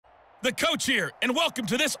The coach here, and welcome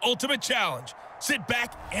to this ultimate challenge. Sit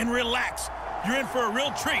back and relax. You're in for a real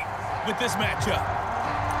treat with this matchup.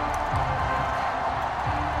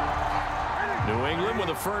 New England with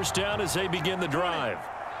a first down as they begin the drive.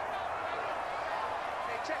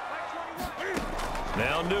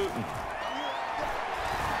 Now Newton.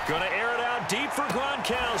 Going to air it out deep for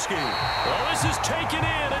Gronkowski. Well, this is taken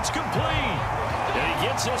in. It's complete. And he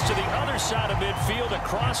gets us to the other side of midfield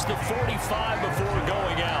across the 45 before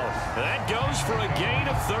going out. And that goes for a gain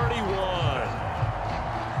of 31.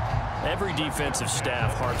 Every defensive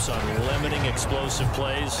staff harps on limiting explosive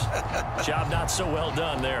plays. Job not so well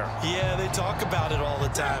done there. Yeah, they talk about it all the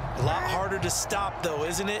time. A lot harder to stop, though,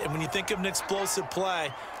 isn't it? And when you think of an explosive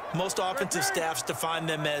play, most offensive staffs define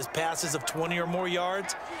them as passes of 20 or more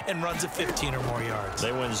yards and runs of 15 or more yards.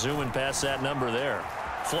 They went zooming past that number there.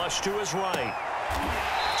 Flush to his right.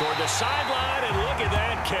 Toward the sideline, and look at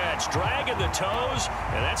that catch. Dragging the toes,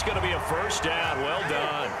 and that's going to be a first down. Well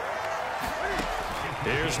done.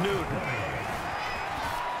 Here's Newton.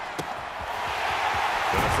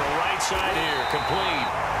 Going to throw right side here. Complete.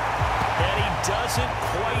 And he doesn't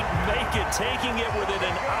quite make it, taking it within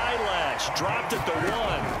an eyelash. Dropped at the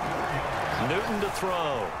 1. Newton to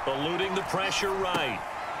throw, eluding the pressure right.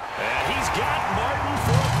 And he's got Martin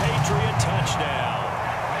for a Patriot touchdown.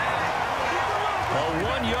 A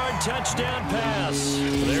 1-yard touchdown pass.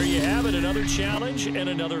 There you have it, another challenge and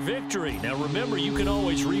another victory. Now remember, you can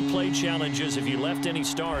always replay challenges if you left any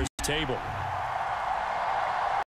stars on the table.